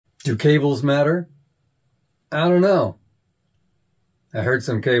Do cables matter? I don't know. I heard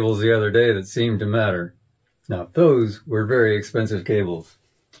some cables the other day that seemed to matter. Now, those were very expensive cables,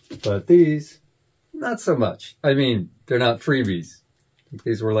 but these, not so much. I mean, they're not freebies.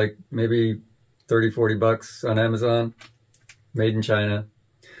 These were like maybe 30, 40 bucks on Amazon, made in China.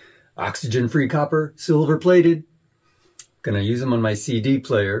 Oxygen-free copper, silver-plated. Gonna use them on my CD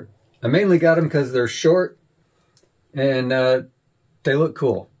player. I mainly got them because they're short and they look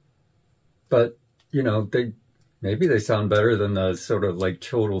cool. But, you know, maybe they sound better than the sort of like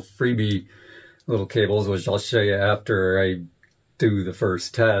total freebie little cables, which I'll show you after I do the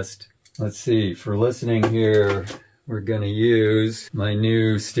first test. Let's see, for listening here, we're gonna use my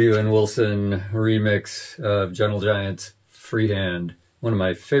new Steven Wilson remix of Gentle Giant's Freehand, one of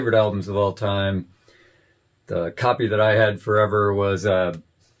my favorite albums of all time. The copy that I had forever was a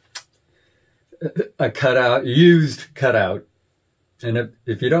cutout, used cutout. And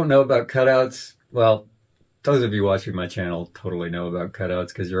if you don't know about cutouts, well, those of you watching my channel totally know about cutouts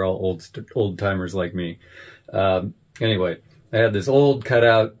because you're all old timers like me. Anyway, I had this old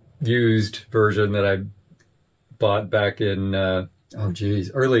cutout used version that I bought back in, oh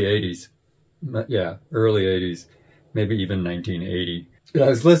geez, early 80s. Yeah, early 80s, maybe even 1980. I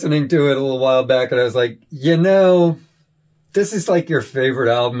was listening to it a little while back and I was like, you know, this is like your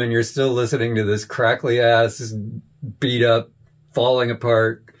favorite album and you're still listening to this crackly ass, beat up, falling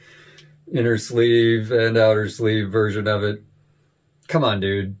apart, inner sleeve and outer sleeve version of it. Come on,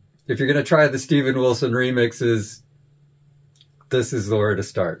 dude. If you're going to try the Steven Wilson remixes, this is where to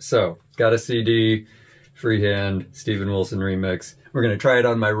start. So, got a CD, Freehand, Steven Wilson remix. We're going to try it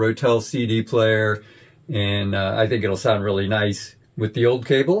on my Rotel CD player, and I think it'll sound really nice with the old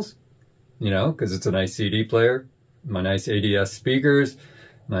cables, you know, because it's a nice CD player, my nice ADS speakers,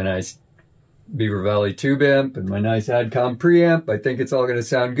 my nice Beaver Valley tube amp, and my nice Adcom preamp. I think it's all going to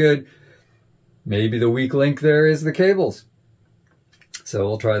sound good. Maybe the weak link there is the cables. So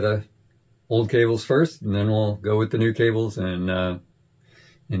we'll try the old cables first, and then we'll go with the new cables, and I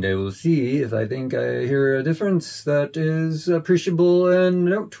will see if I think I hear a difference that is appreciable and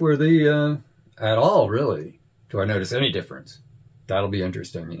noteworthy at all, really. Do I notice any difference? That'll be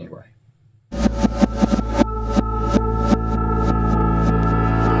interesting anyway.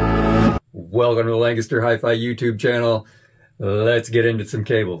 Welcome to the Lancaster Hi-Fi YouTube channel. Let's get into some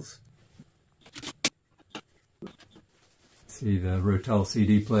cables. See the Rotel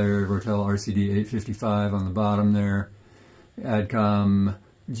CD player, Rotel RCD 855 on the bottom there. Adcom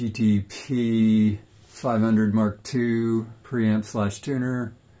GTP 500 Mark II preamp /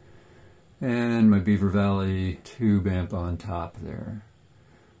 tuner. And my Beaver Valley tube amp on top there.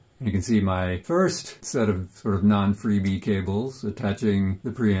 And you can see my first set of sort of non-freebie cables attaching the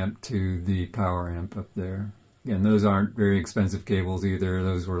preamp to the power amp up there. Again, those aren't very expensive cables either.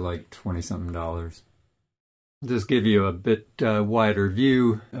 Those were like $20-something. Just give you a bit wider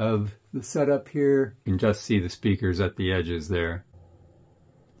view of the setup here. You can just see the speakers at the edges there.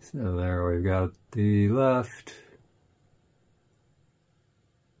 So there we've got the left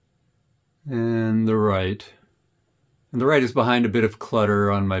and the right. And the right is behind a bit of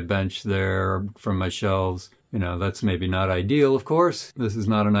clutter on my bench there from my shelves. You know, that's maybe not ideal, of course. This is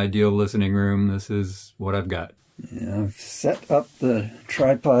not an ideal listening room. This is what I've got. Yeah, I've set up the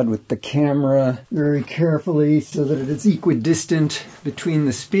tripod with the camera very carefully so that it is equidistant between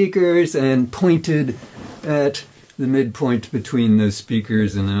the speakers and pointed at the midpoint between those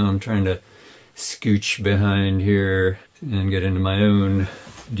speakers. And now I'm trying to scooch behind here and get into my own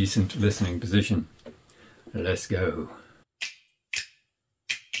decent listening position. Let's go.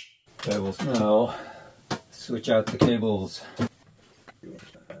 I will now switch out the cables.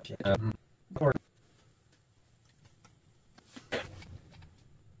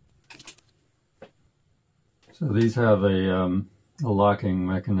 So these have a locking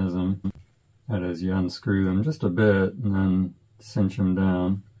mechanism. That is, you unscrew them just a bit and then cinch them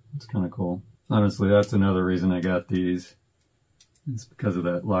down. It's kind of cool. Honestly, that's another reason I got these. It's because of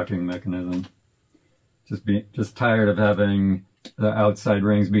that locking mechanism. Just tired of having the outside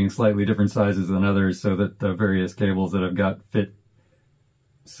rings being slightly different sizes than others, so that the various cables that I've got fit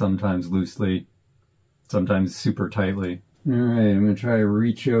sometimes loosely, sometimes super tightly. Alright, I'm going to try to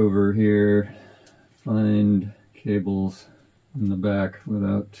reach over here, find cables in the back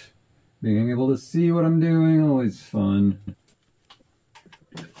without being able to see what I'm doing. Always fun.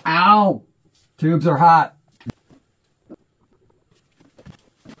 Ow! Tubes are hot!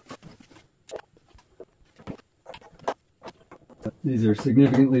 These are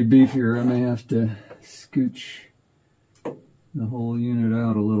significantly beefier. I may have to scooch the whole unit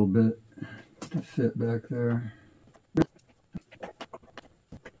out a little bit to fit back there.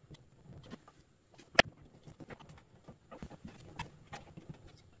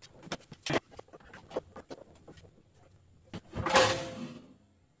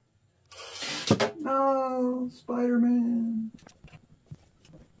 Spider-Man.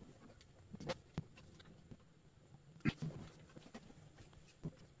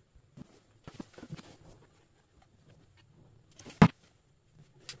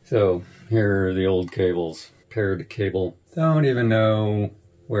 So here are the old cables, paired cable. Don't even know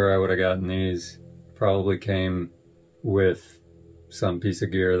where I would have gotten these. Probably came with some piece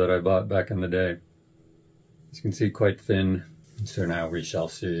of gear that I bought back in the day. As you can see, quite thin. So now we shall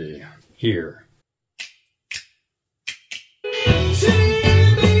see here.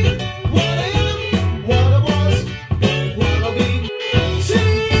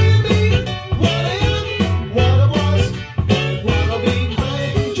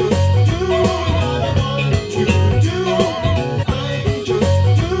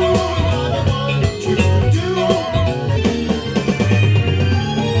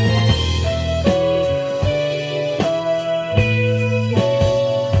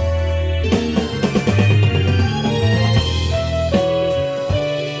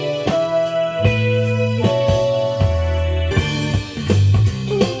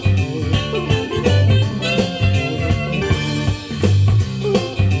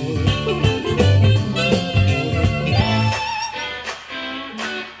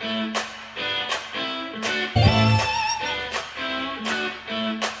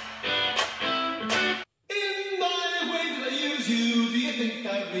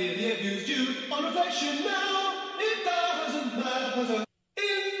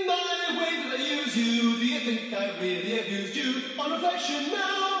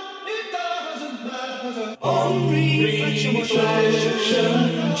 On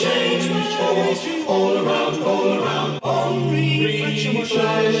reflection, change my choice all around, all around. On reflection,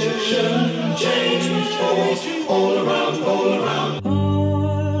 change my choice all around, all around.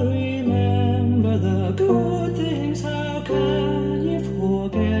 Oh, remember the good things, how can you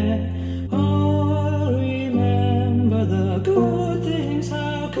forget? Oh, remember the good things,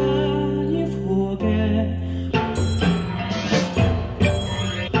 how can you forget?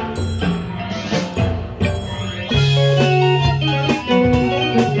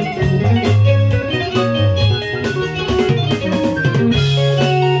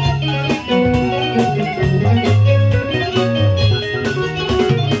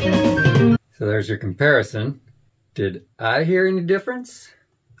 So there's your comparison. Did I hear any difference?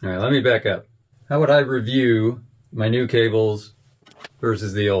 All right, let me back up. How would I review my new cables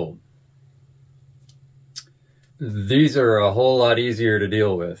versus the old? These are a whole lot easier to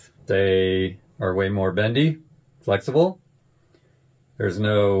deal with. They are way more bendy, flexible. There's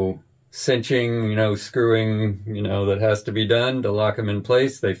no cinching, screwing, that has to be done to lock them in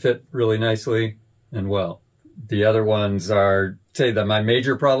place. They fit really nicely and well. The other ones are, say that my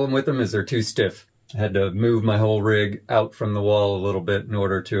major problem with them is they're too stiff. I had to move my whole rig out from the wall a little bit in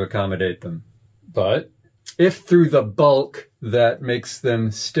order to accommodate them. But if through the bulk that makes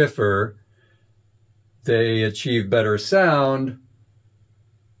them stiffer, they achieve better sound,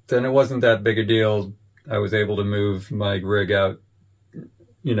 then it wasn't that big a deal. I was able to move my rig out,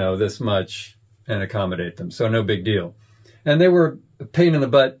 this much and accommodate them. So no big deal. And they were a pain in the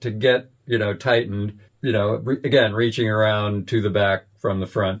butt to get, tightened, again, reaching around to the back from the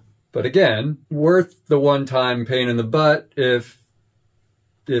front. But again, worth the one-time pain in the butt if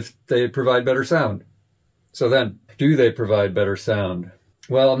they provide better sound. So then, do they provide better sound?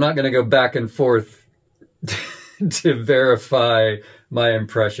 Well, I'm not going to go back and forth to verify my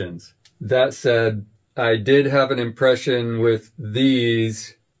impressions. That said, I did have an impression with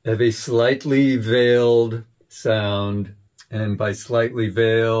these of a slightly veiled sound. And by slightly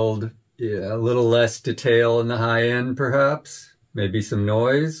veiled, a little less detail in the high end, perhaps. Maybe some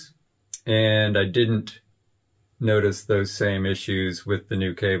noise. And I didn't notice those same issues with the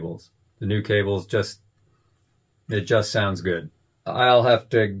new cables. The new cables it just sounds good. I'll have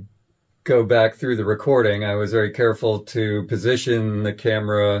to go back through the recording. I was very careful to position the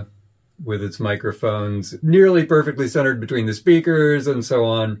camera with its microphones nearly perfectly centered between the speakers and so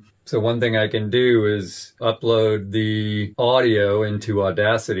on. So one thing I can do is upload the audio into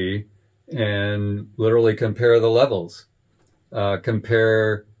Audacity and literally compare the levels,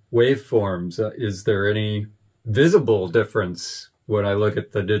 compare waveforms. Is there any visible difference when I look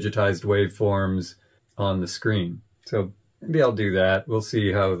at the digitized waveforms on the screen? So maybe I'll do that. We'll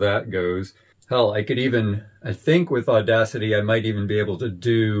see how that goes. Hell, I think with Audacity, I might even be able to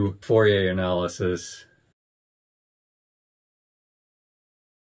do Fourier analysis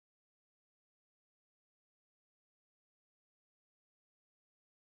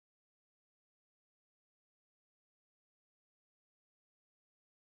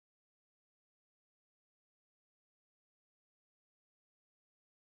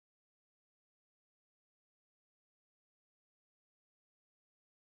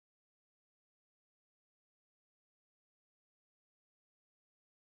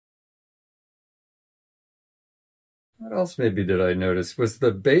What else maybe did I notice? Was the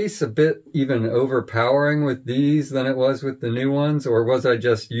bass a bit even overpowering with these than it was with the new ones? Or was I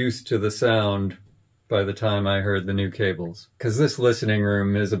just used to the sound by the time I heard the new cables? Because this listening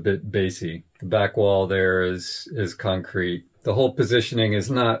room is a bit bassy. The back wall there is concrete. The whole positioning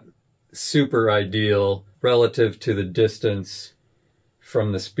is not super ideal relative to the distance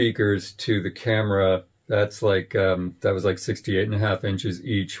from the speakers to the camera. That's like, that was like 68.5 inches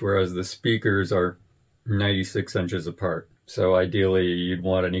each, whereas the speakers are 96 inches apart. So ideally you'd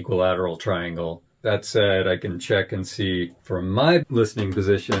want an equilateral triangle. That said, I can check and see from my listening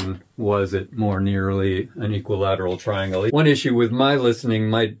position, was it more nearly an equilateral triangle? One issue with my listening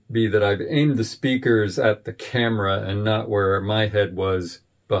might be that I've aimed the speakers at the camera and not where my head was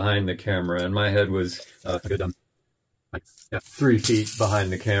behind the camera. And my head was 3 feet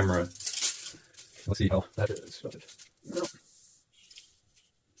behind the camera. Let's see how that is.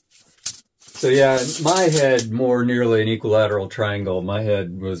 So yeah, my head more nearly an equilateral triangle. My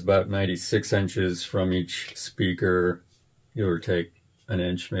head was about 96 inches from each speaker, give or take an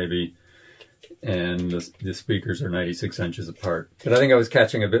inch maybe. And the speakers are 96 inches apart. But I think I was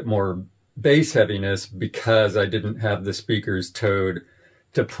catching a bit more bass heaviness because I didn't have the speakers towed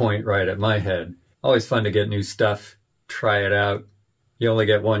to point right at my head. Always fun to get new stuff, try it out. You only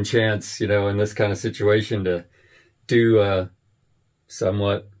get one chance, you know, in this kind of situation to do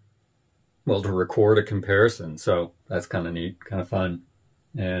somewhat, well, to record a comparison. So that's kind of neat, kind of fun.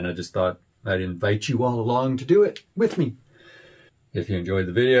 And I just thought I'd invite you all along to do it with me. If you enjoyed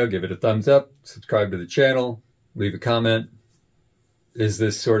the video, give it a thumbs up, subscribe to the channel, leave a comment. Is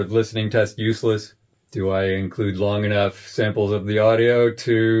this sort of listening test useless? Do I include long enough samples of the audio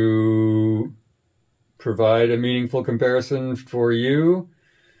to provide a meaningful comparison for you?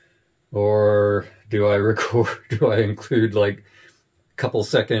 Or do I include like couple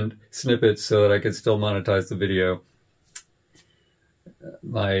second snippets so that I could still monetize the video?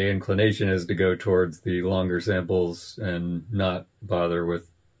 My inclination is to go towards the longer samples and not bother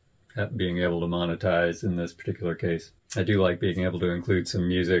with being able to monetize in this particular case. I do like being able to include some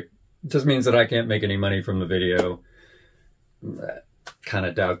music. It just means that I can't make any money from the video. I kind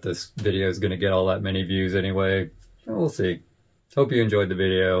of doubt this video is going to get all that many views anyway. We'll see. Hope you enjoyed the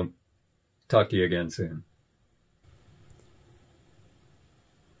video. Talk to you again soon.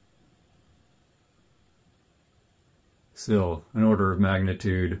 Still an order of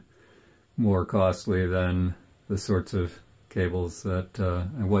magnitude more costly than the sorts of cables that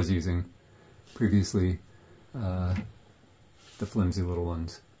I was using previously, the flimsy little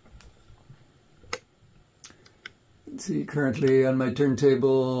ones. Let's see, currently on my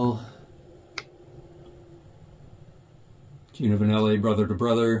turntable, Gino Vanelli, Brother to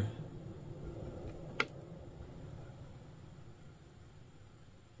Brother.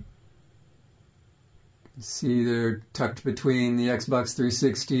 See there, tucked between the Xbox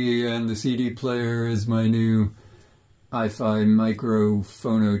 360 and the CD player, is my new iFi Micro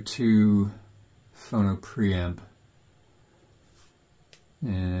Phono 2 phono preamp.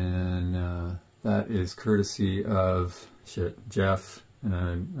 And that is courtesy of, Jeff,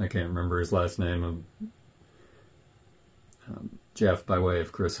 and I can't remember his last name, Jeff by way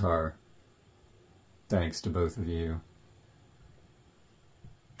of Chris Haar. Thanks to both of you.